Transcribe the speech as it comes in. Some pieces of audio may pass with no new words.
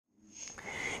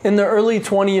in the early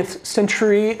 20th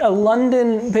century, a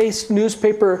London-based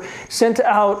newspaper sent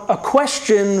out a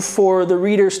question for the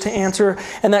readers to answer,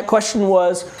 and that question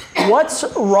was, what's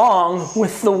wrong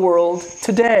with the world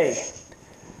today?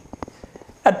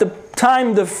 At the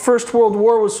time, the First World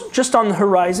War was just on the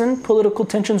horizon. Political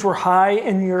tensions were high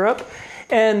in Europe,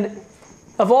 and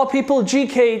of all people,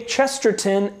 G.K.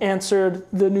 Chesterton answered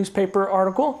the newspaper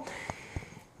article.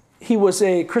 He was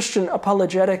a Christian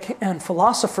apologetic and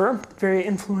philosopher, very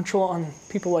influential on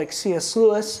people like C.S.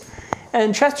 Lewis.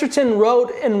 And Chesterton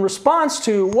wrote in response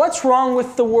to what's wrong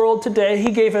with the world today,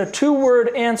 he gave a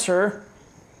 2-word answer,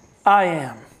 I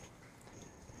am.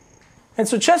 And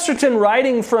so Chesterton,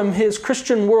 writing from his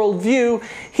Christian worldview,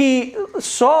 he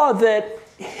saw that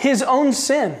his own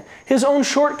sin, his own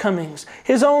shortcomings,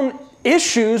 his own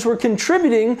issues were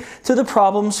contributing to the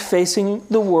problems facing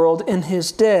the world in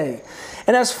his day.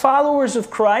 And as followers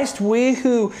of Christ, we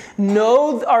who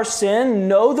know our sin,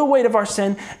 know the weight of our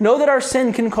sin, know that our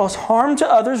sin can cause harm to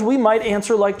others, we might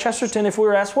answer like Chesterton. If we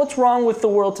were asked, what's wrong with the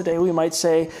world today? We might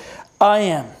say, I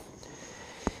am.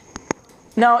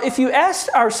 Now, if you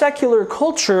asked our secular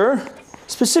culture,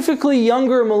 specifically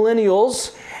younger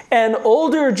millennials and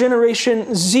older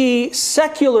Generation Z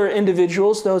secular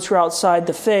individuals, those who are outside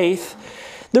the faith,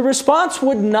 the response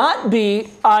would not be,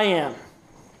 I am.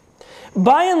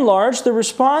 By and large, the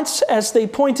response as they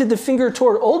pointed the finger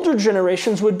toward older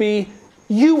generations would be,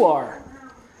 you are.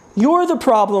 You're the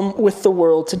problem with the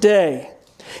world today.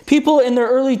 People in their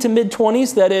early to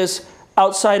mid-20s, that is,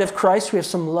 outside of Christ, we have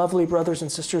some lovely brothers and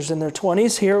sisters in their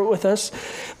 20s here with us,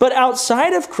 but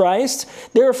outside of Christ,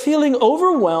 they're feeling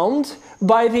overwhelmed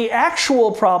by the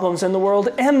actual problems in the world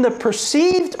and the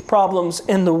perceived problems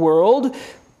in the world,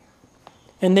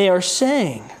 and they are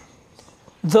saying,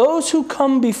 those who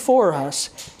come before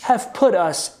us have put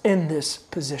us in this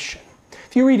position.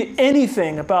 If you read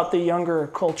anything about the younger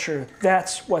culture,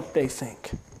 that's what they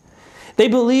think. They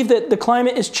believe that the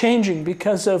climate is changing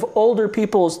because of older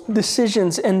people's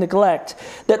decisions and neglect,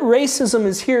 that racism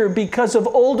is here because of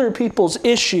older people's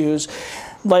issues,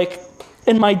 like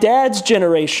in my dad's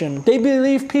generation. They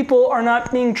believe people are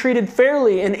not being treated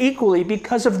fairly and equally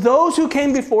because of those who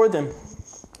came before them.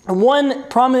 One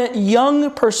prominent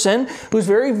young person who's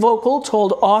very vocal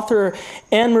told author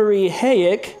Anne-Marie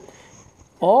Hayek,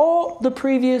 all the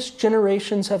previous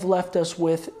generations have left us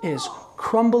with is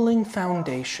crumbling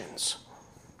foundations.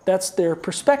 That's their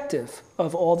perspective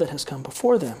of all that has come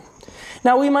before them.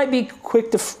 Now, we might be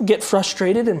quick to get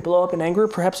frustrated and blow up in anger.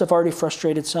 Perhaps I've already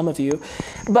frustrated some of you.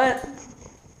 But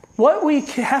what we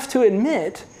have to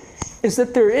admit is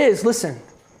that there is, listen,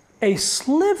 a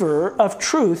sliver of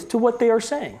truth to what they are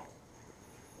saying.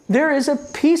 There is a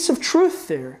piece of truth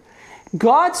there.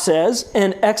 God says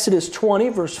in Exodus 20,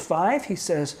 verse 5, he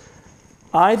says,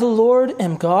 I, the Lord,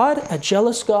 am God, a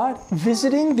jealous God,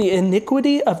 visiting the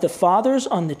iniquity of the fathers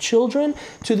on the children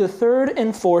to the 3rd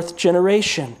and 4th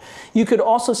generation. You could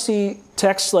also see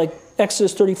texts like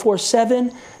Exodus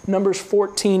 34:7, Numbers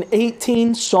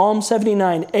 14:18, Psalm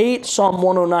 79:8, Psalm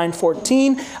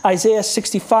 109:14, Isaiah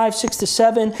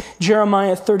 65:6-7,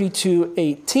 Jeremiah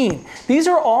 32:18. These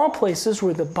are all places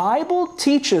where the Bible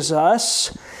teaches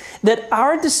us that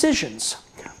our decisions,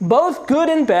 both good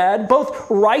and bad, both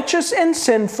righteous and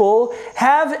sinful,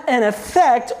 have an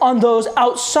effect on those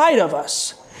outside of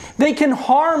us. They can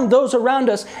harm those around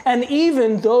us and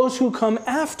even those who come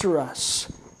after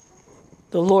us.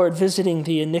 The Lord visiting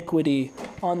the iniquity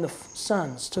on the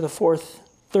sons to the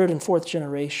 3rd and 4th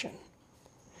generation.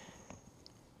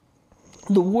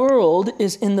 The world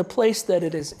is in the place that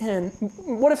it is in.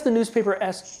 What if the newspaper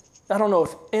asked, I don't know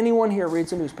if anyone here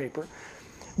reads a newspaper,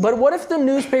 but what if the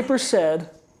newspaper said,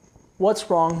 what's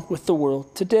wrong with the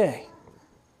world today?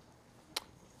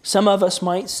 Some of us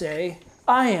might say,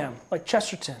 I am, like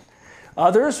Chesterton.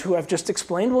 Others, who I've just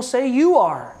explained, will say, you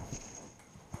are.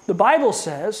 The Bible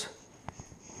says,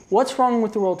 what's wrong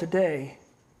with the world today?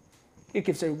 It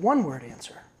gives a one-word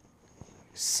answer.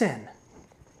 Sin.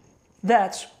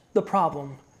 That's the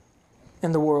problem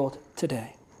in the world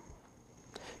today.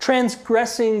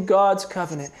 Transgressing God's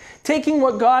covenant, taking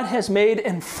what God has made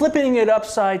and flipping it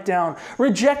upside down,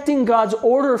 rejecting God's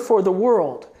order for the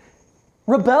world,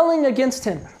 rebelling against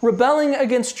Him, rebelling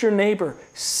against your neighbor.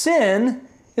 Sin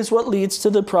is what leads to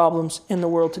the problems in the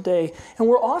world today. And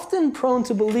we're often prone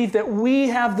to believe that we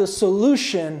have the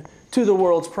solution to the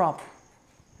world's problem.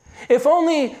 If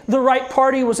only the right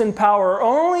party was in power,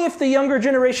 or only if the younger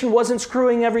generation wasn't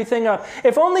screwing everything up,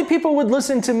 if only people would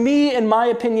listen to me and my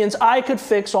opinions, I could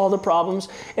fix all the problems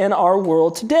in our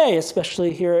world today,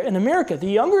 especially here in America. The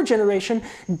younger generation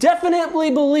definitely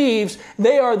believes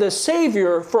they are the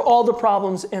savior for all the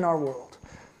problems in our world.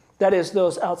 That is,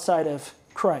 those outside of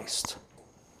Christ.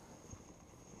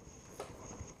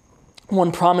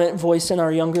 One prominent voice in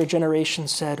our younger generation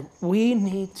said, "We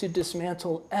need to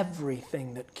dismantle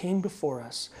everything that came before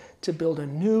us to build a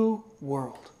new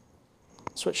world."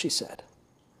 That's what she said.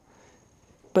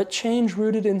 But change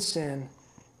rooted in sin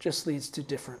just leads to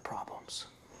different problems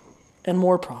and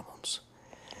more problems.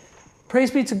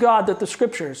 Praise be to God that the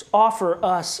Scriptures offer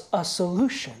us a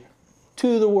solution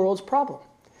to the world's problem.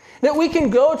 That we can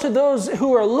go to those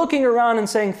who are looking around and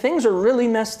saying things are really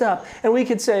messed up, and we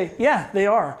could say, yeah, they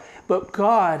are, but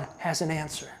God has an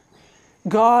answer.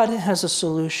 God has a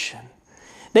solution.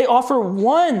 They offer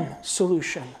one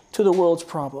solution to the world's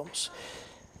problems,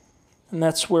 and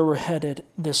that's where we're headed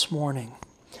this morning.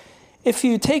 If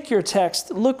you take your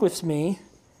text, look with me.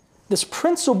 This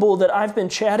principle that I've been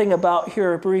chatting about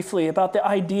here briefly, about the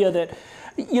idea that,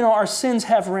 our sins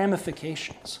have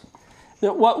ramifications,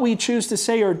 that what we choose to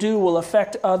say or do will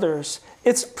affect others.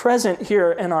 It's present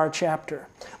here in our chapter.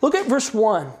 Look at verse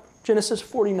 1, Genesis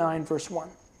 49, verse 1.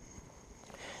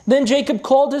 Then Jacob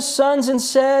called his sons and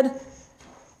said,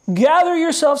 "Gather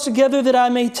yourselves together that I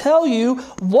may tell you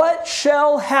what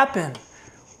shall happen."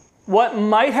 What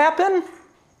might happen?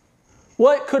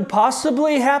 What could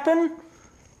possibly happen?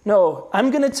 No,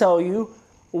 I'm going to tell you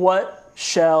what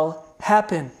shall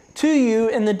happen to you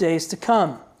in the days to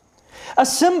come.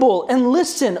 Assemble and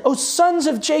listen, O sons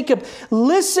of Jacob.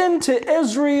 Listen to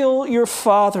Israel, your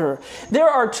father. There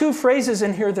are two phrases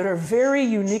in here that are very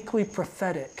uniquely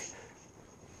prophetic.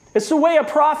 It's the way a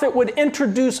prophet would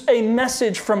introduce a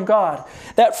message from God.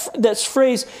 That's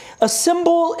phrase,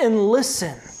 assemble and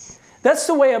listen. That's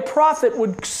the way a prophet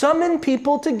would summon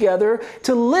people together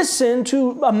to listen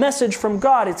to a message from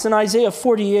God. It's in Isaiah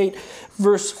 48,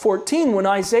 verse 14, when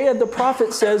Isaiah the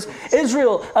prophet says,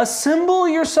 "Israel, assemble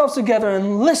yourselves together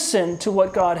and listen to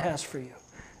what God has for you."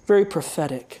 Very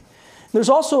prophetic. There's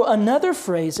also another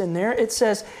phrase in there. It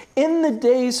says, "in the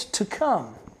days to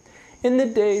come." In the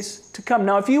days to come.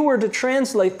 Now, if you were to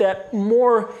translate that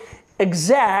more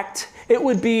exact, it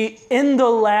would be "in the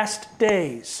last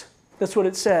days." That's what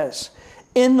it says.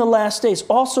 In the last days.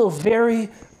 Also very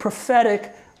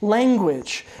prophetic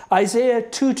language. Isaiah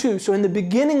 2:2. So in the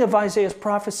beginning of Isaiah's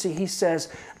prophecy, he says,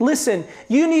 listen,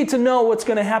 you need to know what's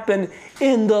going to happen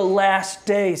in the last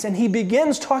days. And he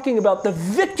begins talking about the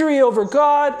victory over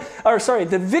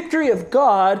the victory of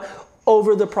God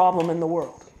over the problem in the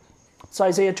world. It's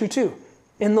Isaiah 2:2.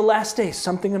 In the last days,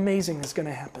 something amazing is going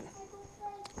to happen.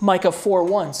 Micah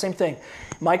 4:1, same thing.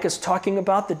 Micah's talking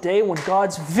about the day when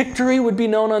God's victory would be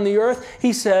known on the earth.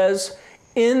 He says,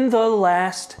 in the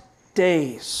last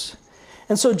days.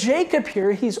 And so Jacob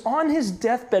here, he's on his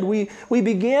deathbed. We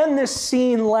began this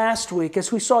scene last week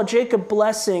as we saw Jacob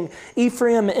blessing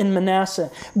Ephraim and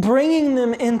Manasseh, bringing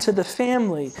them into the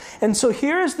family. And so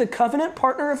here is the covenant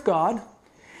partner of God,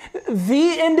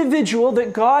 the individual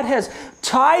that God has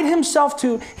tied himself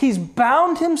to, he's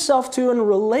bound himself to in a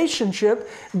relationship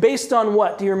based on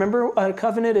what? Do you remember? A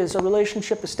covenant is a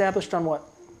relationship established on what?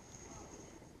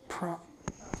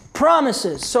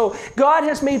 Promises. So God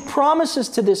has made promises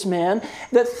to this man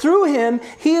that through him,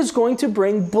 he is going to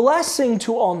bring blessing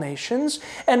to all nations.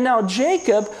 And now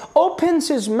Jacob opens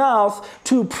his mouth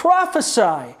to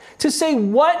prophesy, to say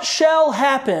what shall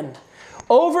happen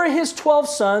over his 12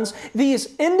 sons,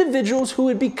 these individuals who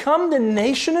would become the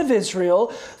nation of Israel,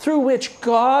 through which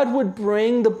God would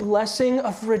bring the blessing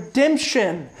of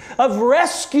redemption, of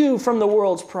rescue from the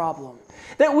world's problem,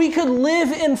 that we could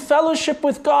live in fellowship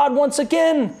with God once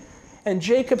again. And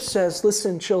Jacob says,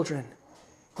 listen, children,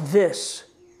 this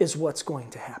is what's going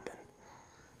to happen.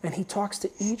 And he talks to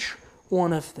each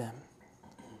one of them.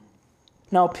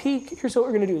 Now, here's what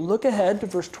we're going to do. Look ahead to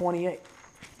verse 28.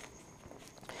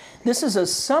 This is a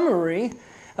summary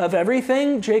of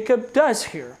everything Jacob does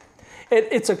here.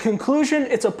 It's a conclusion.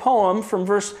 It's a poem from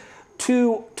verse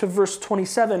 2 to verse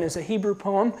 27 is a Hebrew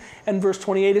poem, and verse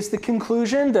 28 is the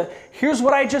conclusion. Here's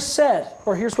what I just said,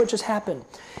 or here's what just happened.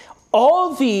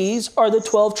 All these are the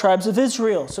 12 tribes of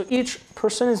Israel. So each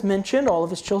person is mentioned, all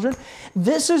of his children.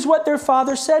 This is what their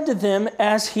father said to them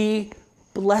as he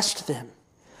blessed them,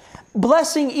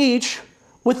 blessing each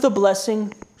with the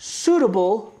blessing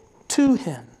suitable to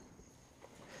him.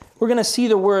 We're going to see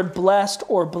the word blessed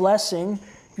or blessing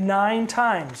 9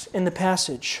 times in the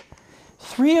passage.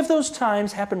 3 of those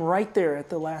times happen right there at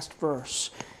the last verse.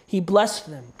 He blessed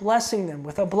them, blessing them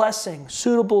with a blessing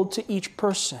suitable to each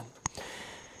person.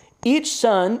 Each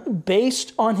son,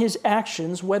 based on his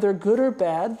actions, whether good or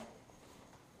bad,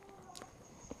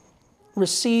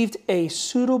 received a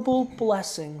suitable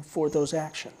blessing for those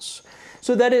actions.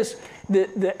 So that is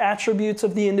the attributes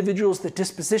of the individuals, the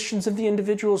dispositions of the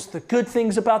individuals, the good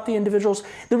things about the individuals,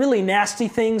 the really nasty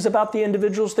things about the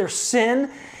individuals, their sin,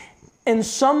 in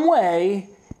some way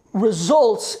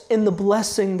results in the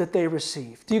blessing that they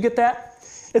receive. Do you get that?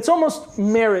 It's almost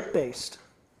merit-based.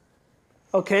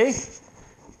 Okay?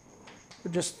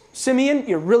 Just, Simeon,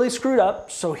 you're really screwed up,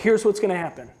 so here's what's going to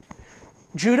happen.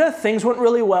 Judah, things went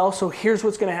really well, so here's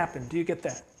what's going to happen. Do you get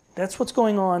that? That's what's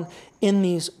going on in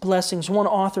these blessings. One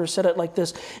author said it like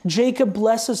this: Jacob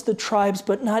blesses the tribes,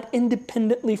 but not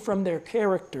independently from their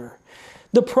character.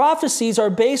 The prophecies are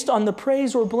based on the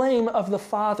praise or blame of the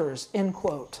fathers, end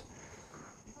quote.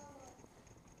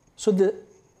 So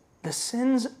the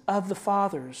sins of the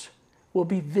fathers will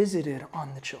be visited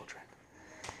on the children.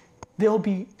 They'll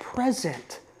be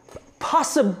present,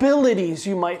 possibilities,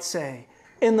 you might say,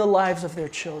 in the lives of their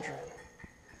children.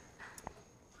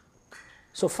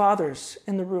 So fathers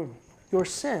in the room, your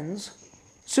sins,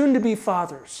 soon to be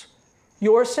fathers,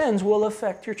 your sins will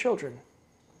affect your children.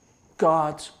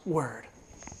 God's word.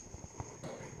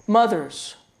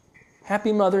 Mothers,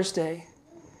 happy Mother's Day.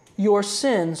 Your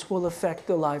sins will affect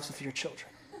the lives of your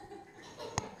children.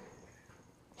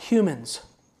 Humans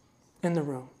in the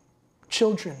room,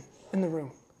 children in the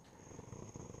room.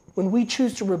 When we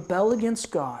choose to rebel against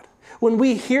God, when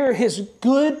we hear his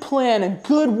good plan and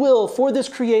good will for this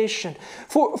creation,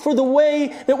 for the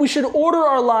way that we should order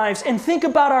our lives and think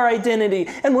about our identity,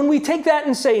 and when we take that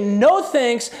and say, no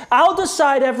thanks, I'll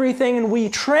decide everything, and we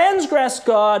transgress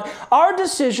God, our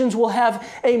decisions will have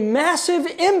a massive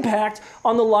impact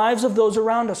on the lives of those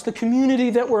around us, the community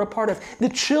that we're a part of, the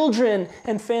children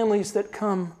and families that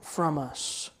come from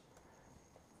us.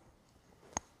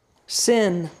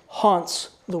 Sin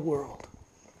haunts the world.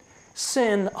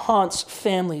 Sin haunts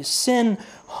families. Sin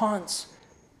haunts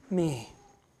me.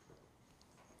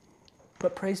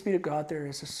 But praise be to God, there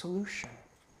is a solution.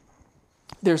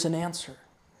 There's an answer.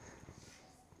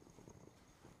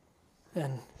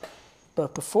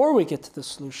 But before we get to the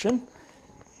solution,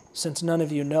 since none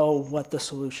of you know what the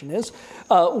solution is,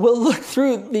 we'll look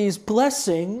through these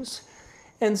blessings.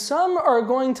 And some are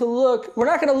going to look, we're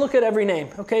not going to look at every name,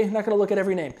 okay? Not going to look at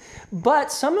every name.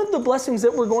 But some of the blessings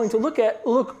that we're going to look at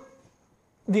look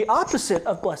the opposite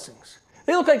of blessings.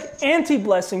 They look like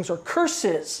anti-blessings or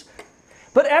curses.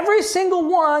 But every single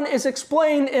one is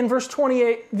explained in verse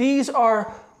 28. These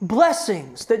are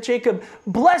blessings that Jacob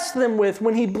blessed them with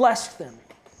when he blessed them.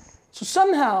 So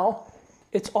somehow,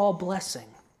 it's all blessing.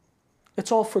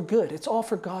 It's all for good. It's all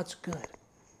for God's good.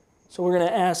 So we're going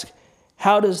to ask,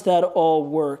 how does that all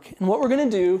work? And what we're going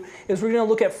to do is we're going to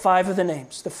look at 5 of the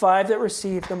names, the 5 that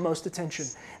receive the most attention.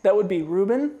 That would be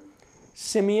Reuben,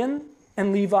 Simeon,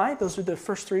 and Levi. Those are the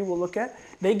first 3 we'll look at.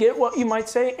 They get what you might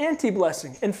say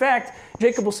anti-blessing. In fact,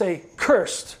 Jacob will say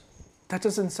cursed. That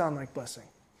doesn't sound like blessing.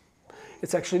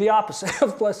 It's actually the opposite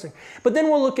of blessing. But then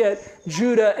we'll look at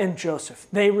Judah and Joseph.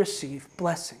 They receive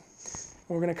blessing.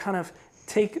 We're going to kind of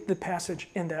take the passage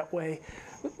in that way.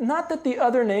 Not that the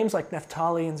other names like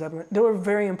Naphtali and Zebulun, they were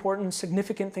very important,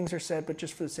 significant things are said, but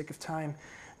just for the sake of time,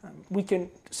 we can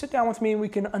sit down with me and we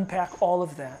can unpack all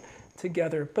of that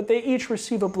together. But they each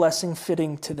receive a blessing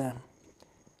fitting to them.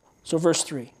 So verse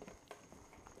 3.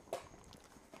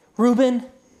 Reuben,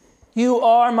 you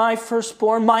are my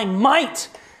firstborn, my might,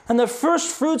 and the first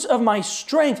fruits of my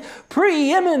strength,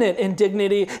 preeminent in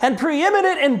dignity and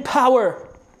preeminent in power,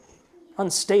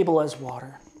 unstable as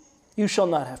water. You shall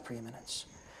not have preeminence.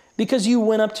 Because you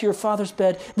went up to your father's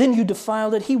bed, then you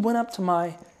defiled it. He went up to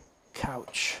my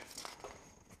couch.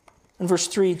 In verse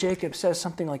 3, Jacob says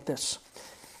something like this.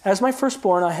 As my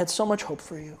firstborn, I had so much hope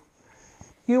for you.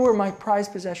 You were my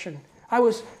prized possession. I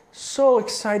was so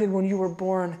excited when you were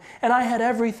born, and I had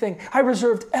everything. I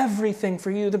reserved everything for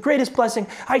you, the greatest blessing.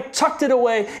 I tucked it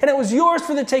away, and it was yours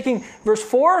for the taking. Verse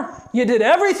 4, you did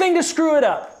everything to screw it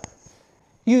up.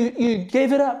 You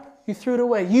gave it up. You threw it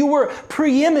away. You were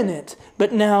preeminent,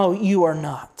 but now you are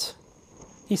not.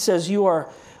 He says you are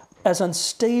as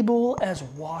unstable as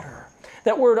water.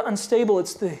 That word unstable,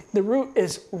 it's the root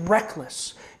is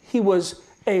reckless. He was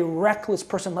a reckless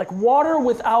person, like water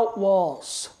without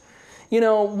walls. You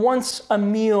know, once a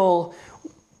meal,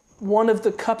 one of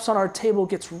the cups on our table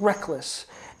gets reckless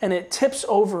and it tips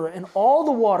over, and all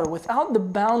the water, without the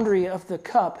boundary of the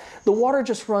cup, the water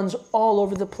just runs all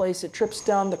over the place. It trips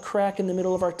down the crack in the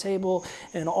middle of our table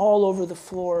and all over the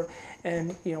floor,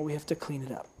 and we have to clean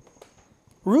it up.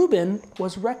 Reuben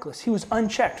was reckless. He was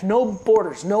unchecked, no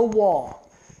borders, no wall.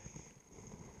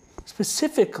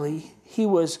 Specifically, he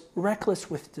was reckless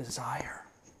with desire.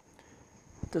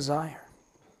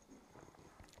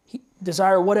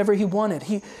 Desire whatever he wanted.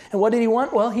 And what did he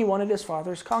want? Well, he wanted his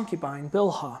father's concubine,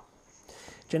 Bilhah.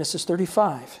 Genesis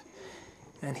 35.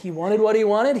 And he wanted what he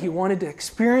wanted. He wanted to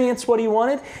experience what he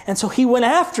wanted. And so he went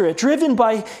after it, driven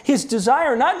by his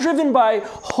desire, not driven by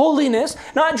holiness,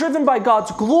 not driven by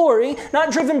God's glory,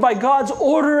 not driven by God's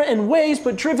order and ways,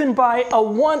 but driven by a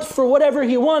want for whatever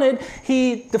he wanted.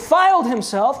 He defiled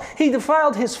himself. He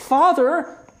defiled his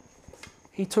father.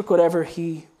 He took whatever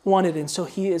he wanted. And so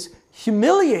he is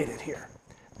humiliated here,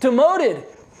 demoted,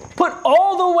 put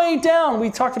all the way down.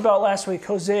 We talked about last week,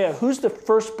 Hosea. Who's the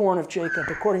firstborn of Jacob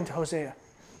according to Hosea?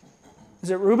 Is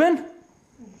it Reuben?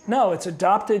 No, it's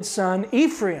adopted son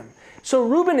Ephraim. So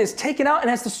Reuben is taken out,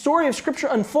 and as the story of Scripture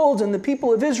unfolds and the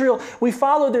people of Israel, we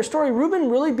follow their story,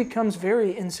 Reuben really becomes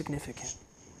very insignificant.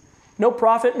 No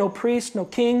prophet, no priest, no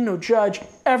king, no judge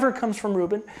ever comes from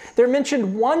Reuben. They're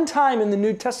mentioned one time in the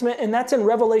New Testament, and that's in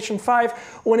Revelation 5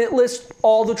 when it lists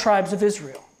all the tribes of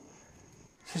Israel.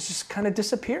 So it's just kind of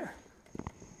disappear.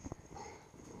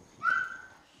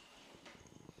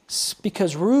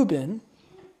 Because Reuben,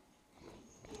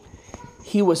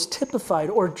 he was typified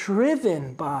or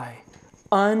driven by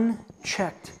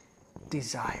unchecked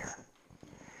desire.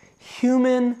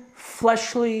 Human,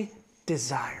 fleshly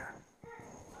desire.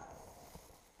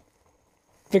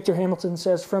 Victor Hamilton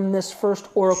says, from this first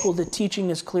oracle, the teaching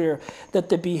is clear that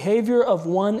the behavior of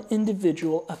one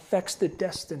individual affects the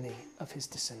destiny of his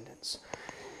descendants.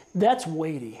 That's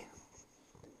weighty,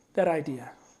 that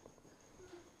idea,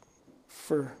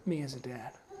 for me as a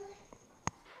dad.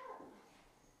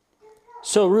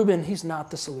 So Reuben, he's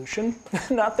not the solution,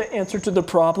 not the answer to the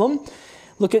problem.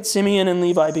 Look at Simeon and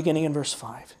Levi beginning in verse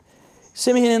 5.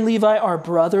 Simeon and Levi are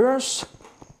brothers.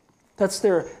 That's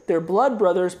their blood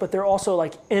brothers, but they're also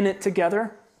like in it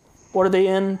together. What are they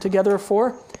in together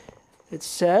for? It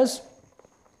says,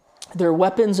 their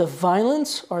weapons of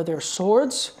violence are their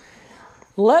swords.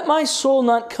 Let my soul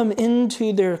not come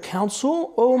into their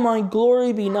counsel. O my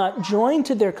glory, be not joined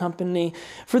to their company.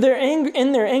 For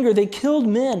in their anger they killed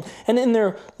men, and in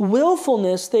their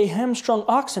willfulness they hamstrung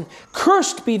oxen.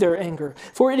 Cursed be their anger,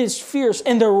 for it is fierce,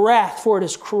 and their wrath, for it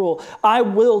is cruel. I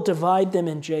will divide them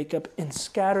in Jacob and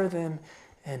scatter them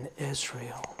in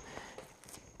Israel.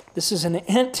 This is an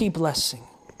anti-blessing.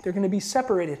 They're going to be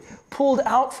separated, pulled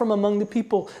out from among the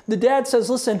people. The dad says,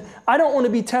 listen, I don't want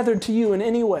to be tethered to you in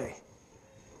any way.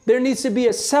 There needs to be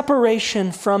a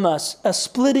separation from us, a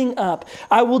splitting up.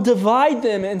 I will divide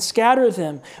them and scatter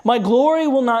them. My glory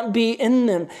will not be in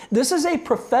them. This is a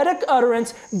prophetic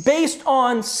utterance based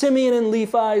on Simeon and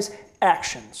Levi's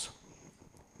actions.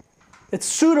 It's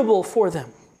suitable for them.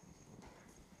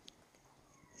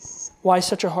 Why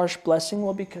such a harsh blessing?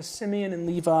 Well, because Simeon and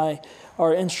Levi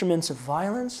are instruments of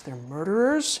violence. They're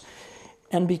murderers.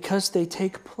 And because they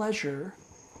take pleasure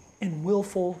in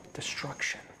willful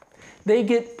destruction. They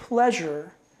get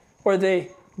pleasure, or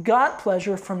they got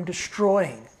pleasure from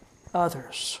destroying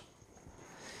others.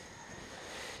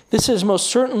 This is most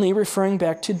certainly referring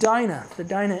back to Dinah, the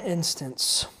Dinah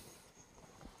instance.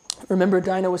 Remember,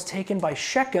 Dinah was taken by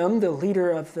Shechem, the leader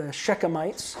of the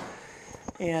Shechemites,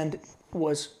 and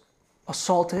was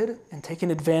assaulted and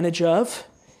taken advantage of.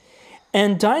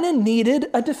 And Dinah needed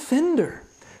a defender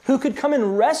who could come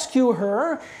and rescue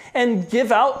her and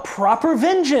give out proper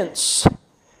vengeance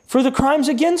for the crimes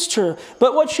against her.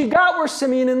 But what she got were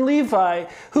Simeon and Levi,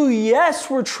 who, yes,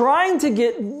 were trying to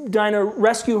get Dinah,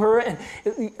 rescue her and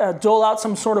dole out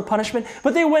some sort of punishment,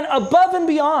 but they went above and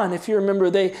beyond. If you remember,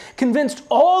 they convinced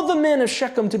all the men of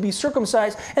Shechem to be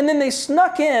circumcised, and then they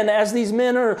snuck in as these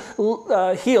men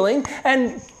are healing,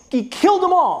 and he killed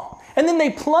them all. And then they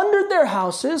plundered their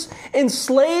houses,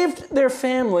 enslaved their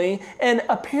family, and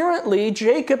apparently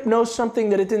Jacob knows something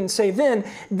that it didn't say then,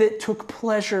 that took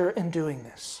pleasure in doing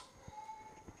this.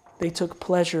 They took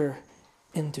pleasure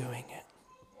in doing it.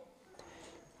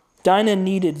 Dinah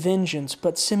needed vengeance,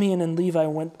 but Simeon and Levi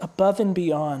went above and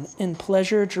beyond in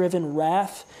pleasure-driven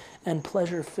wrath and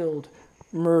pleasure-filled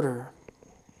murder.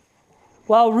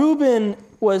 While Reuben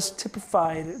was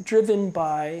typified, driven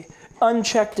by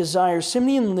unchecked desires,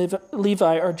 Simeon and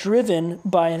Levi are driven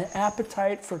by an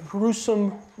appetite for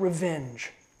gruesome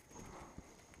revenge.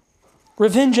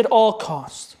 Revenge at all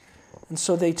costs. And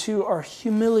so they too are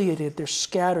humiliated. They're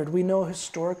scattered. We know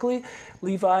historically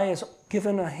Levi is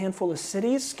given a handful of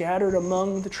cities scattered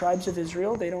among the tribes of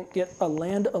Israel. They don't get a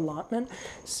land allotment.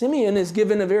 Simeon is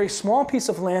given a very small piece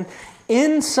of land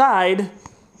inside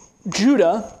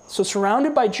Judah, so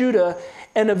surrounded by Judah,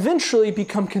 and eventually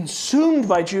become consumed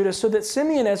by Judah, so that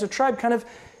Simeon as a tribe kind of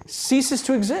ceases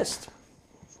to exist.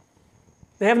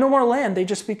 They have no more land. They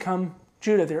just become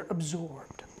Judah. They're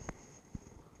absorbed.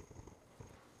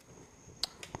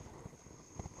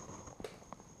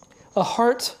 A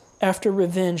heart after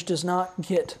revenge does not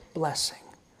get blessing.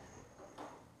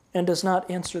 and does not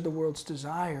answer the world's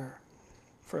desire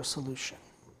for a solution.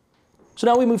 So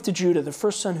now we move to Judah, the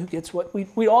first son who gets what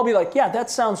we'd all be like, yeah, that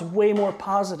sounds way more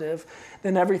positive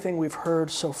than everything we've heard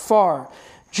so far.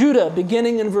 Judah,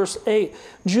 beginning in verse 8,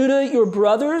 Judah, your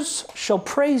brothers shall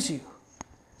praise you.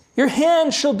 Your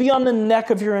hand shall be on the neck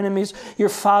of your enemies. Your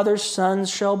father's sons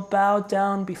shall bow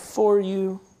down before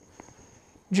you.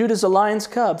 Judah's a lion's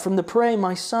cub. From the prey,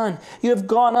 my son, you have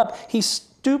gone up. He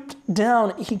stooped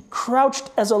down. He crouched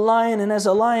as a lion and as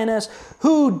a lioness.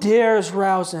 Who dares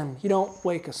rouse him? You don't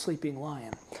wake a sleeping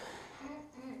lion.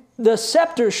 The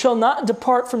scepter shall not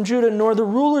depart from Judah, nor the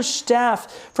ruler's staff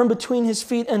from between his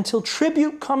feet until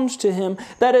tribute comes to him.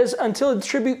 That is, until the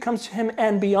tribute comes to him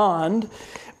and beyond.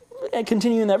 And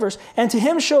continuing that verse. And to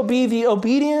him shall be the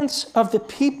obedience of the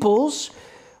peoples,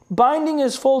 binding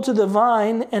his foal to the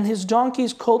vine, and his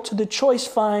donkey's colt to the choice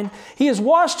vine. He has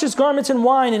washed his garments in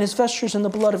wine, and his vestures in the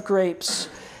blood of grapes.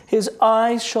 His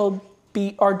eyes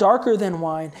are darker than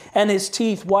wine, and his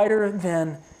teeth whiter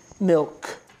than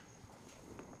milk.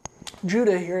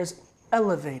 Judah here is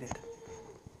elevated.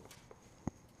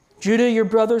 Judah, your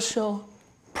brothers shall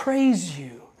praise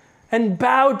you and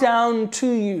bow down to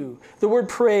you. The word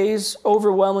praise,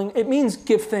 overwhelming, it means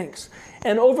give thanks.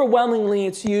 And overwhelmingly,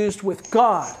 it's used with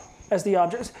God as the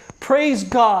object. Praise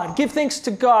God. Give thanks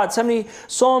to God.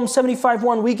 Psalm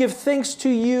 75:1, we give thanks to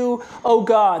you, O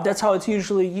God. That's how it's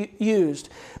usually used.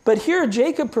 But here,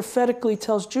 Jacob prophetically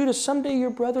tells Judah, someday your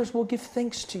brothers will give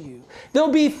thanks to you.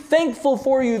 They'll be thankful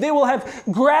for you. They will have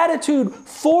gratitude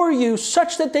for you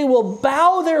such that they will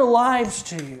bow their lives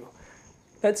to you.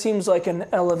 That seems like an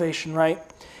elevation, right?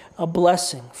 A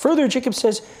blessing. Further, Jacob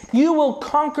says, you will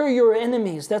conquer your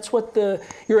enemies. That's what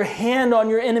your hand on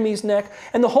your enemy's neck.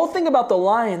 And the whole thing about the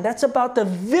lion, that's about the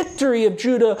victory of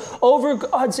Judah over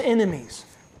God's enemies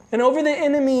and over the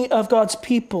enemy of God's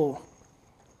people.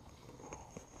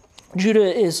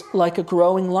 Judah is like a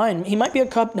growing lion. He might be a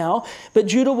cub now, but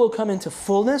Judah will come into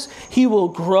fullness. He will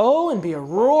grow and be a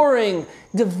roaring,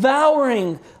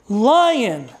 devouring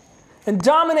lion and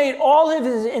dominate all of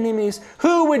his enemies.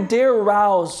 Who would dare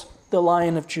rouse the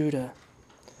Lion of Judah?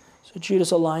 So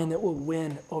Judah's a lion that will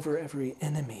win over every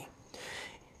enemy.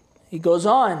 He goes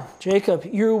on, Jacob,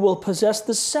 you will possess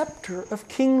the scepter of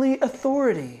kingly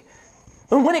authority.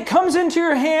 And when it comes into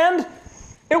your hand,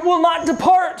 it will not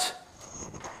depart.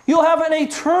 You'll have an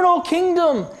eternal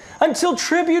kingdom until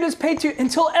tribute is paid to you,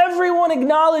 until everyone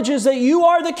acknowledges that you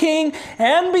are the king,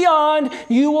 and beyond,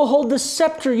 you will hold the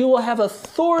scepter. You will have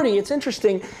authority. It's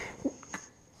interesting.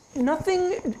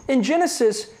 Nothing in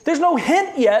Genesis, there's no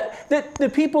hint yet that the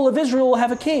people of Israel will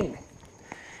have a king.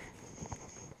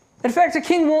 In fact, a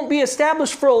king won't be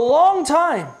established for a long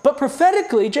time. But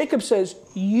prophetically, Jacob says,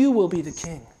 you will be the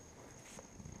king.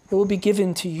 It will be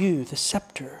given to you, the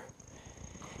scepter.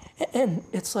 And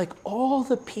it's like all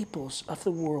the peoples of the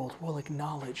world will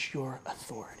acknowledge your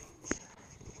authority.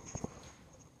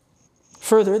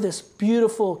 Further, this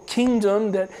beautiful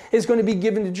kingdom that is going to be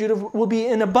given to Judah will be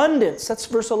in abundance. That's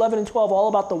verse 11 and 12, all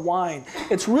about the wine.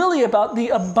 It's really about the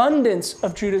abundance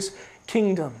of Judah's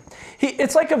kingdom.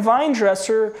 It's like a vine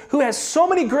dresser who has so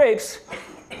many grapes,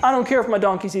 I don't care if my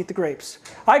donkeys eat the grapes.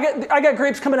 I got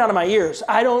grapes coming out of my ears.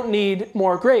 I don't need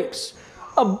more grapes.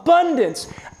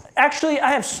 Abundance. Actually,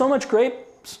 I have so much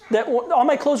grapes that all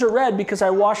my clothes are red because I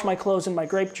wash my clothes in my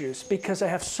grape juice because I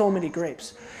have so many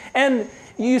grapes. And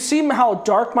you see how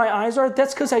dark my eyes are?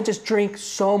 That's because I just drink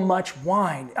so much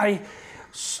wine. I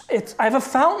have a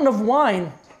fountain of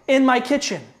wine in my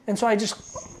kitchen, and so I just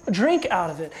drink out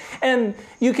of it. And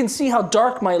you can see how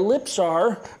dark my lips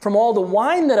are from all the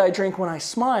wine that I drink when I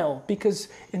smile, because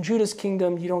in Judah's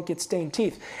kingdom, you don't get stained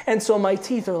teeth. And so my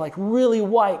teeth are like really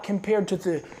white compared to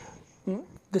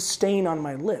the stain on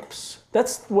my lips.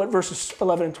 That's what verses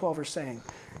 11 and 12 are saying.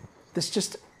 There's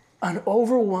just an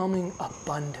overwhelming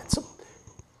abundance of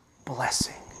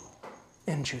blessing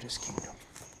in Judah's kingdom.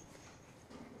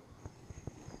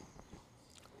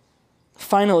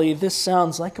 Finally, this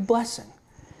sounds like a blessing.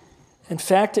 In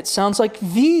fact, it sounds like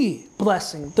the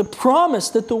blessing, the promise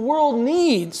that the world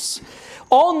needs.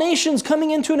 All nations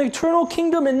coming into an eternal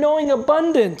kingdom and knowing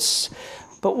abundance.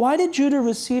 But why did Judah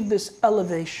receive this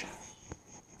elevation?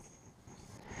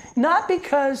 Not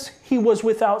because he was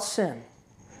without sin.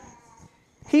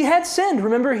 He had sinned.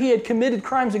 Remember, he had committed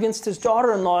crimes against his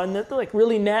daughter-in-law in that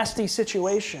really nasty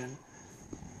situation.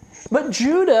 But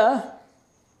Judah,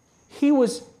 he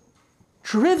was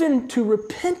driven to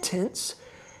repentance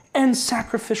and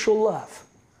sacrificial love.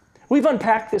 We've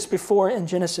unpacked this before in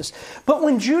Genesis. But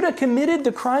when Judah committed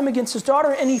the crime against his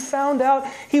daughter and he found out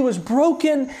he was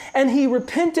broken and he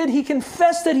repented, he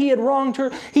confessed that he had wronged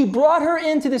her, he brought her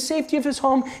into the safety of his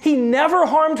home, he never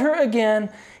harmed her again,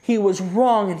 he was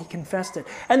wrong and he confessed it.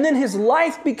 And then his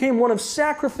life became one of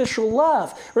sacrificial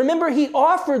love. Remember, he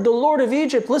offered the Lord of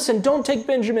Egypt, listen, don't take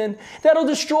Benjamin. That'll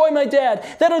destroy my dad.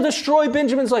 That'll destroy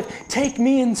Benjamin's life. Take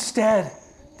me instead.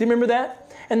 Do you remember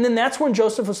that? And then that's when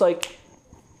Joseph was like,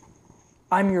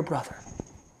 I'm your brother.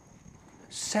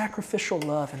 Sacrificial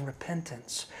love and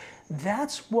repentance.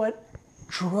 That's what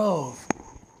drove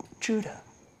Judah.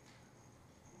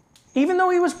 Even though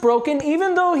he was broken,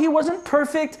 even though he wasn't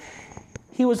perfect,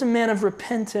 he was a man of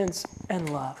repentance and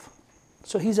love.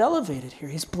 So he's elevated here.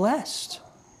 He's blessed.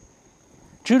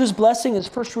 Judah's blessing is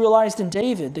first realized in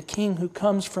David, the king who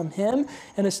comes from him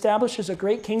and establishes a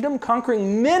great kingdom,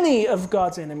 conquering many of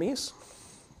God's enemies.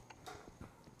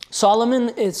 Solomon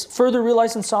is further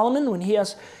realized in Solomon when he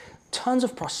has tons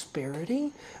of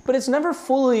prosperity, but it's never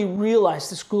fully realized.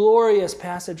 This glorious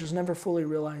passage was never fully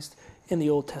realized in the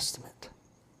Old Testament.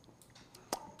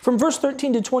 From verse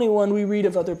 13 to 21, we read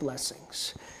of other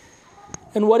blessings.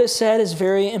 And what is said is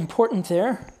very important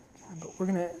there. But we're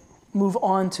going to move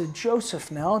on to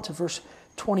Joseph now, to verse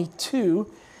 22.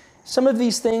 Some of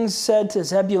these things said to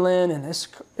Zebulun and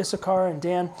Issachar and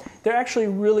Dan, they're actually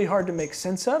really hard to make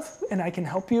sense of, and I can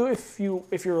help you if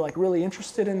you're like really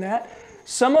interested in that.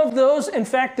 Some of those, in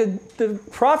fact, the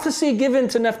prophecy given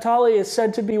to Naphtali is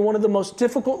said to be one of the most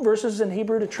difficult verses in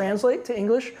Hebrew to translate to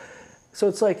English. So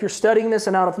it's like you're studying this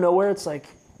and out of nowhere, it's like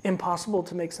impossible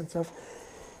to make sense of.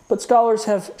 But scholars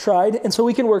have tried, and so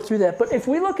we can work through that. But if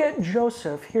we look at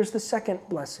Joseph, here's the second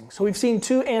blessing. So we've seen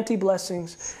two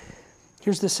anti-blessings.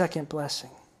 Here's the second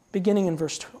blessing, beginning in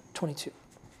verse 22.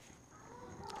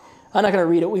 I'm not going to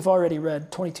read it. We've already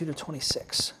read 22 to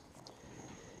 26.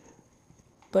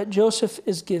 But Joseph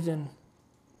is given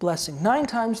blessing. 9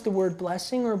 times the word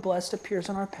blessing or blessed appears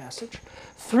in our passage.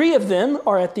 3 of them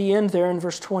are at the end there in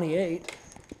verse 28.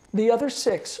 The other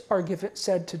 6 are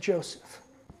said to Joseph.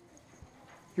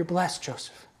 You're blessed,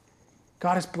 Joseph.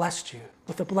 God has blessed you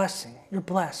with a blessing. You're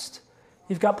blessed.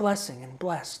 You've got blessing and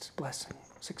blessing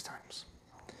 6 times.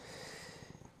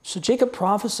 So Jacob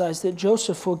prophesies that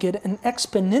Joseph will get an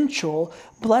exponential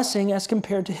blessing as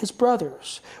compared to his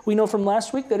brothers. We know from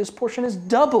last week that his portion is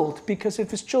doubled because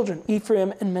of his children,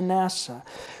 Ephraim and Manasseh.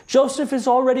 Joseph is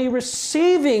already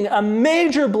receiving a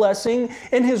major blessing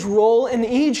in his role in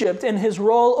Egypt and his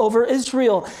role over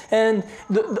Israel and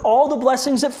all the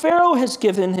blessings that Pharaoh has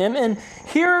given him. And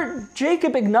here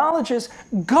Jacob acknowledges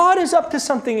God is up to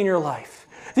something in your life.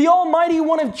 The Almighty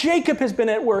One of Jacob has been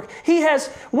at work.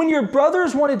 When your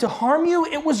brothers wanted to harm you,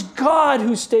 it was God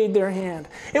who stayed their hand.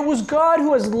 It was God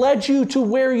who has led you to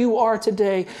where you are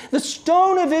today. The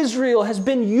stone of Israel has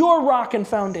been your rock and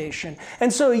foundation.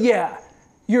 And so, yeah,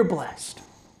 you're blessed.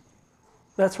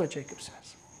 That's what Jacob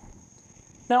says.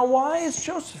 Now, why is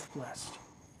Joseph blessed?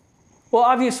 Well,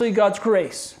 obviously, God's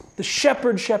grace, the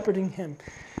shepherd shepherding him.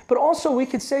 But also, we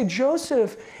could say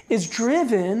Joseph is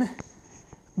driven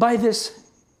by this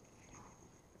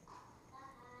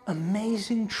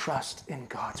amazing trust in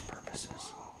God's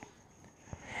purposes.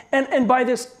 And by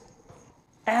this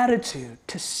attitude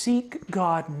to seek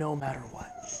God no matter what.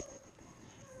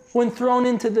 When thrown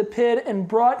into the pit and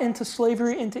brought into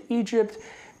slavery into Egypt,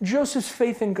 Joseph's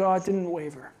faith in God didn't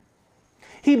waver.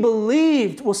 He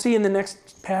believed, we'll see in the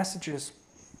next passages,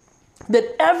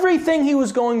 that everything he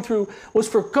was going through was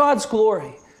for God's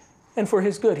glory and for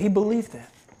his good. He believed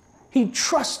that. He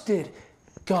trusted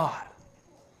God.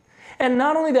 And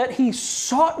not only that, he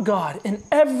sought God in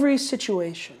every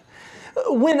situation.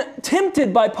 When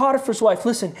tempted by Potiphar's wife,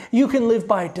 listen, you can live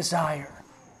by desire.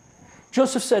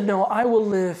 Joseph said, no, I will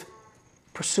live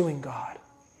pursuing God.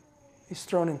 He's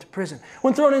thrown into prison.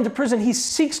 When thrown into prison, he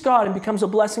seeks God and becomes a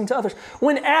blessing to others.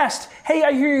 When asked, hey,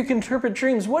 I hear you can interpret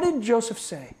dreams, what did Joseph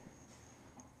say?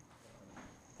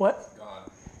 What? God.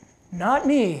 Not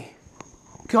me.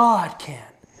 God can.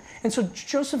 And so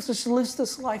Joseph just lives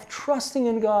this life trusting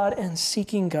in God and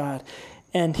seeking God,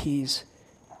 and he's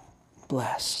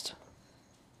blessed.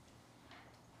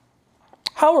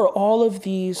 How are all of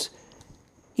these,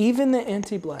 even the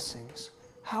anti-blessings,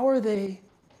 how are they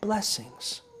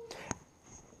blessings?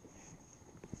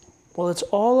 Well, it's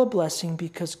all a blessing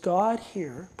because God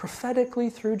here,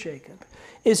 prophetically through Jacob,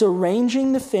 is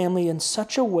arranging the family in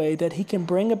such a way that he can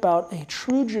bring about a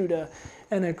true Judah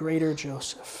and a greater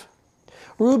Joseph.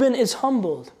 Reuben is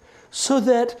humbled so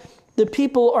that the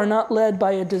people are not led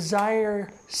by a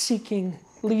desire-seeking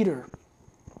leader.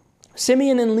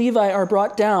 Simeon and Levi are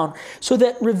brought down so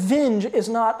that revenge is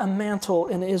not a mantle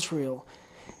in Israel.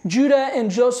 Judah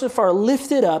and Joseph are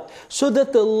lifted up so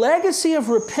that the legacy of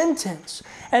repentance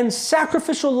and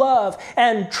sacrificial love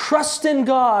and trust in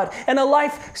God and a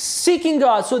life seeking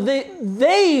God, so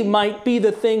they might be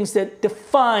the things that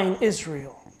define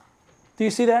Israel. Do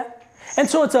you see that? And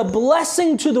so it's a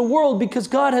blessing to the world because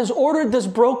God has ordered this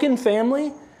broken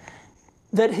family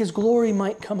that His glory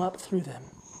might come up through them.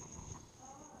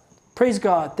 Praise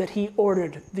God that He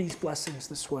ordered these blessings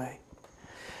this way.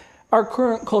 Our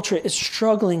current culture is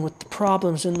struggling with the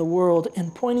problems in the world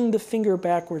and pointing the finger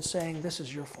backwards saying, this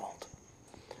is your fault.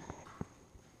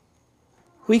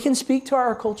 We can speak to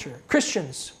our culture.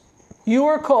 Christians, you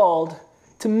are called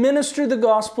to minister the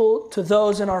gospel to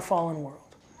those in our fallen world.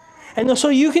 And so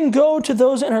you can go to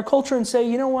those in our culture and say,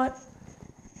 you know what?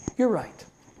 You're right.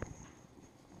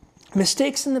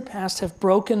 Mistakes in the past have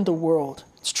broken the world.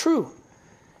 It's true.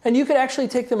 And you could actually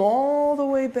take them all the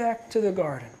way back to the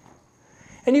garden.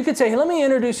 And you could say, hey, let me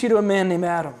introduce you to a man named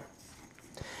Adam.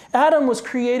 Adam was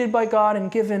created by God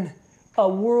and given a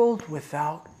world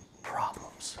without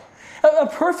problems. A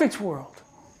perfect world.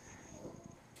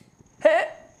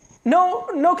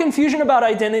 No confusion about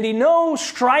identity, no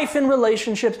strife in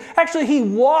relationships. Actually, he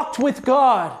walked with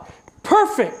God.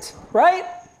 Perfect, right?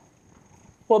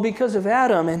 Well, because of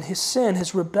Adam and his sin,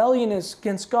 his rebellion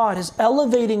against God, his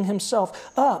elevating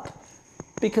himself up,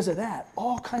 because of that,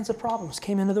 all kinds of problems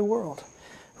came into the world.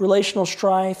 Relational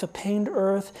strife, a pained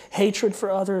earth, hatred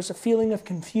for others, a feeling of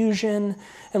confusion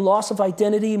and loss of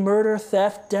identity, murder,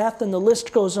 theft, death, and the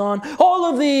list goes on. All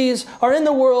of these are in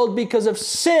the world because of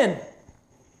sin.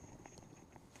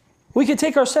 We could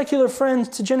take our secular friends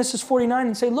to Genesis 49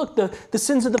 and say, look, the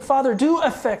sins of the father do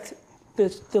affect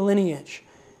the lineage.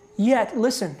 Yet,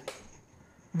 listen,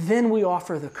 then we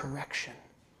offer the correction.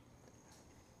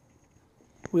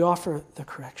 We offer the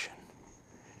correction.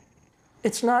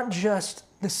 It's not just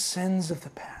the sins of the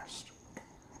past.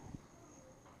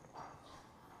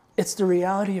 It's the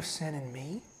reality of sin in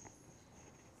me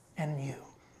and you.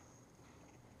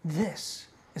 This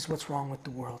is what's wrong with the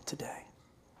world today.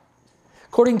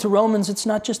 According to Romans, it's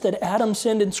not just that Adam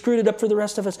sinned and screwed it up for the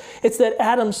rest of us. It's that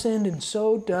Adam sinned and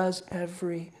so does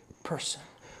every person.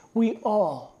 We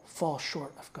all fall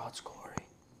short of God's glory.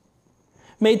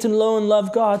 Made to know and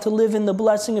love God, to live in the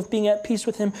blessing of being at peace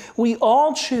with Him, we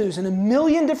all choose in a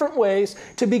million different ways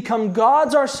to become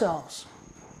gods ourselves,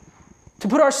 to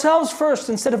put ourselves first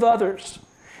instead of others,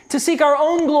 to seek our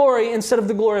own glory instead of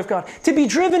the glory of God, to be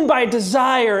driven by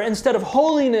desire instead of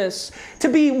holiness, to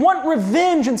want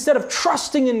revenge instead of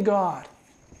trusting in God.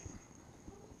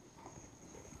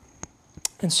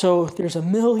 And so there's a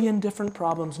million different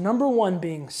problems. Number one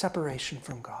being separation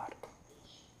from God.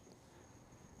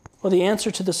 Well, the answer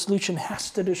to the solution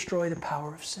has to destroy the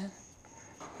power of sin,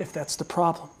 if that's the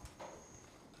problem.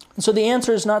 And so the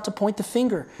answer is not to point the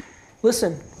finger.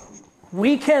 Listen,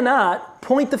 we cannot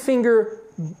point the finger.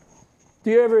 Do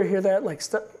you ever hear that?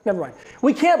 Never mind.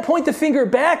 We can't point the finger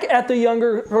back at the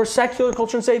younger or secular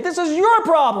culture and say, this is your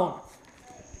problem.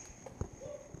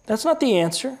 That's not the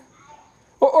answer.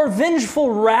 Or vengeful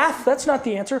wrath, that's not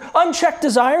the answer. Unchecked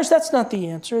desires, that's not the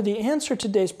answer. The answer to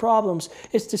today's problems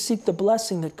is to seek the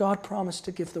blessing that God promised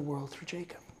to give the world through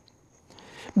Jacob.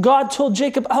 God told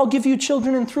Jacob, I'll give you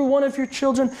children, and through one of your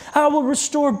children, I will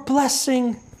restore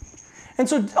blessing. And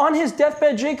so on his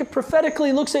deathbed, Jacob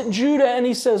prophetically looks at Judah and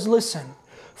he says, listen,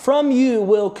 from you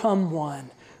will come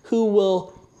one who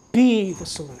will be the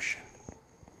solution.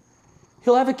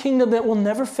 He'll have a kingdom that will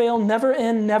never fail, never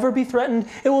end, never be threatened.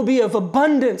 It will be of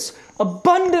abundance,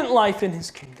 abundant life in his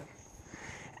kingdom.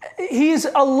 He's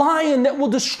a lion that will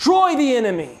destroy the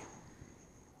enemy.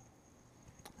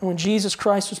 And when Jesus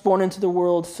Christ was born into the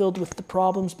world filled with the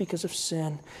problems because of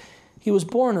sin, he was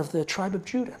born of the tribe of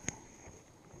Judah.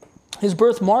 His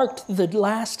birth marked the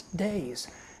last days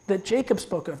that Jacob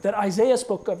spoke of, that Isaiah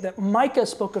spoke of, that Micah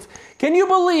spoke of. Can you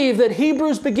believe that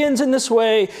Hebrews begins in this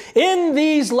way? In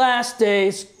these last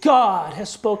days, God has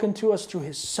spoken to us through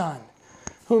his Son,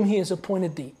 whom he has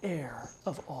appointed the heir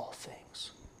of all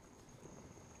things.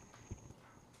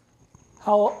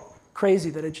 How crazy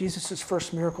that at Jesus'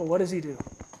 first miracle, what does he do?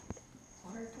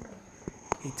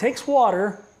 He takes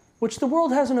water, which the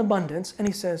world has in abundance, and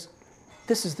he says,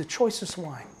 this is the choicest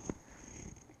wine.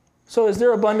 So is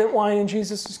there abundant wine in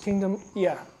Jesus' kingdom?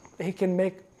 Yeah. He can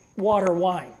make water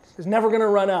wine. It's never going to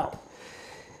run out.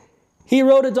 He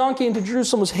rode a donkey into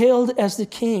Jerusalem, was hailed as the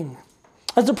king.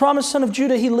 As the promised son of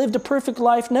Judah, he lived a perfect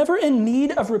life, never in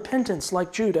need of repentance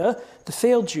like Judah, the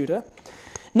failed Judah,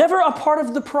 never a part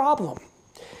of the problem.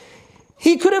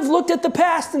 He could have looked at the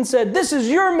past and said, this is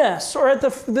your mess, or at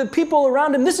the people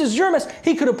around him, this is your mess.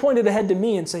 He could have pointed ahead to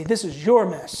me and say, this is your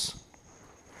mess.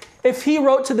 If he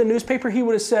wrote to the newspaper, he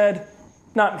would have said,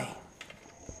 not me.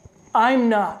 I'm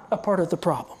not a part of the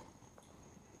problem.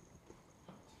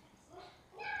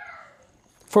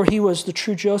 For he was the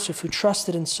true Joseph who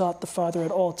trusted and sought the Father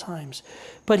at all times.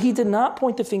 But he did not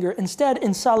point the finger. Instead,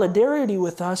 in solidarity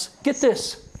with us, get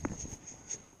this,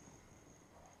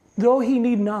 though he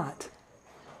need not,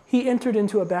 he entered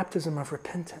into a baptism of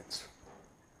repentance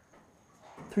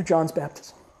through John's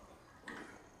baptism.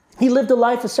 He lived a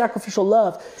life of sacrificial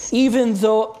love. Even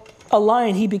though a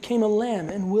lion, he became a lamb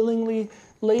and willingly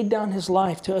laid down his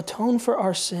life to atone for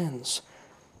our sins.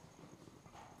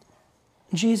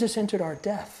 Jesus entered our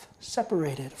death,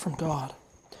 separated from God.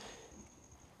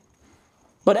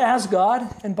 But as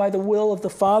God, and by the will of the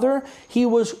Father, he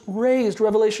was raised.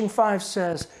 Revelation 5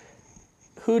 says,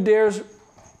 who dares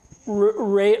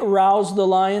rouse the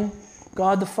lion?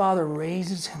 God the Father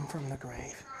raises him from the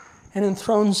grave and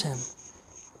enthrones him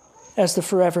as the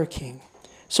forever king.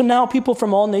 So now people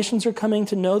from all nations are coming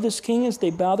to know this king as they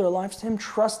bow their lives to him,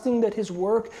 trusting that his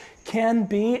work can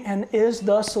be and is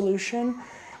the solution.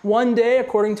 One day,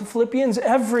 according to Philippians,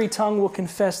 every tongue will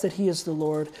confess that he is the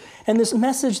Lord. And this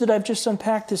message that I've just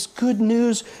unpacked, this good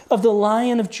news of the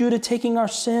Lion of Judah taking our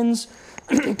sins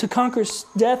to conquer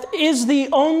death, is the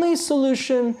only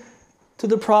solution to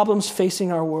the problems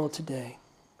facing our world today.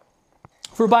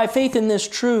 For by faith in this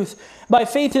truth, by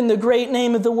faith in the great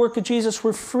name of the work of Jesus,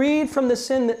 we're freed from the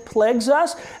sin that plagues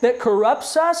us, that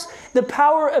corrupts us. The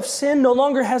power of sin no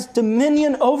longer has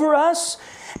dominion over us.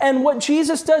 And what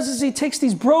Jesus does is he takes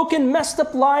these broken, messed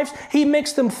up lives, he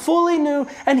makes them fully new,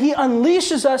 and he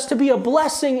unleashes us to be a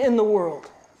blessing in the world,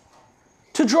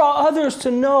 to draw others to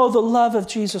know the love of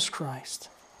Jesus Christ.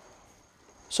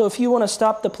 So if you want to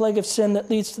stop the plague of sin that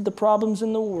leads to the problems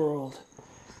in the world,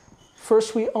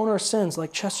 first we own our sins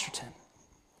like Chesterton.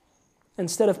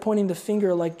 Instead of pointing the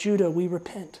finger like Judah, we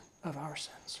repent of our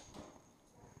sins.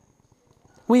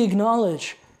 We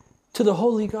acknowledge to the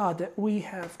holy God that we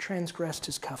have transgressed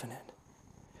his covenant.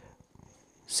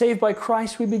 Saved by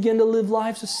Christ, we begin to live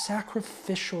lives of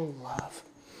sacrificial love.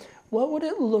 What would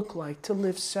it look like to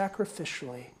live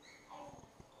sacrificially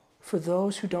for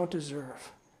those who don't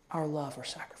deserve our love or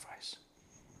sacrifice?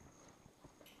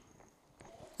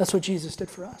 That's what Jesus did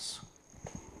for us.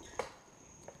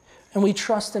 And we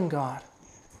trust in God.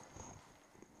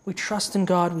 We trust in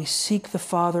God. We seek the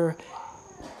Father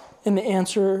in the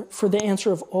answer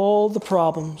of all the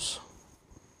problems.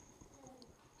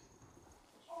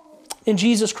 In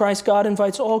Jesus Christ, God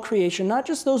invites all creation, not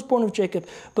just those born of Jacob,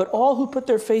 but all who put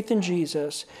their faith in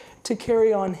Jesus, to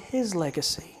carry on his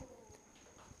legacy.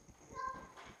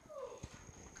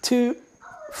 To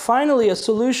finally a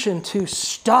solution to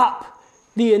stop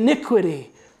the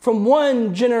iniquity from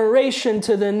one generation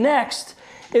to the next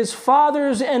is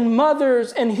fathers and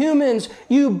mothers and humans.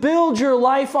 You build your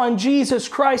life on Jesus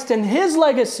Christ and his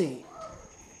legacy,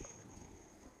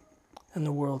 and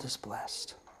the world is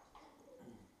blessed.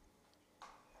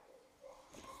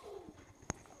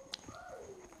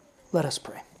 Let us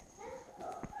pray.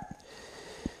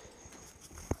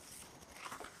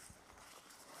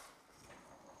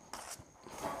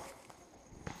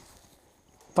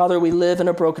 Father, we live in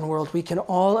a broken world. We can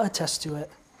all attest to it.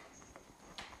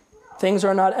 Things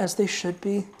are not as they should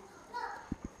be.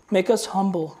 Make us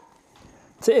humble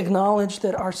to acknowledge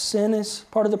that our sin is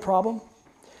part of the problem,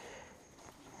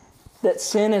 that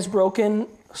sin has broken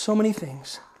so many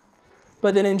things,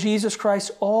 but that in Jesus Christ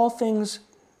all things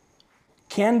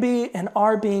can be and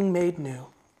are being made new.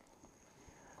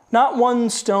 Not one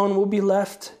stone will be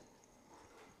left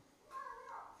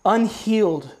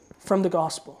unhealed from the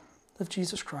gospel of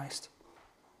Jesus Christ.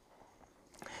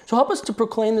 So help us to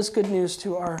proclaim this good news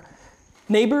to our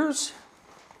neighbors,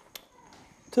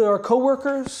 to our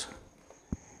coworkers.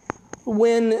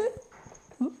 When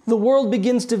the world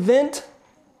begins to vent,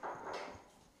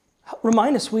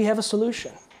 remind us we have a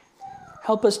solution.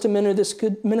 Help us to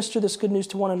minister this good news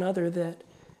to one another, that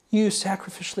you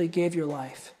sacrificially gave your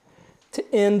life to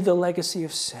end the legacy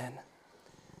of sin.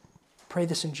 Pray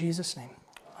this in Jesus' name.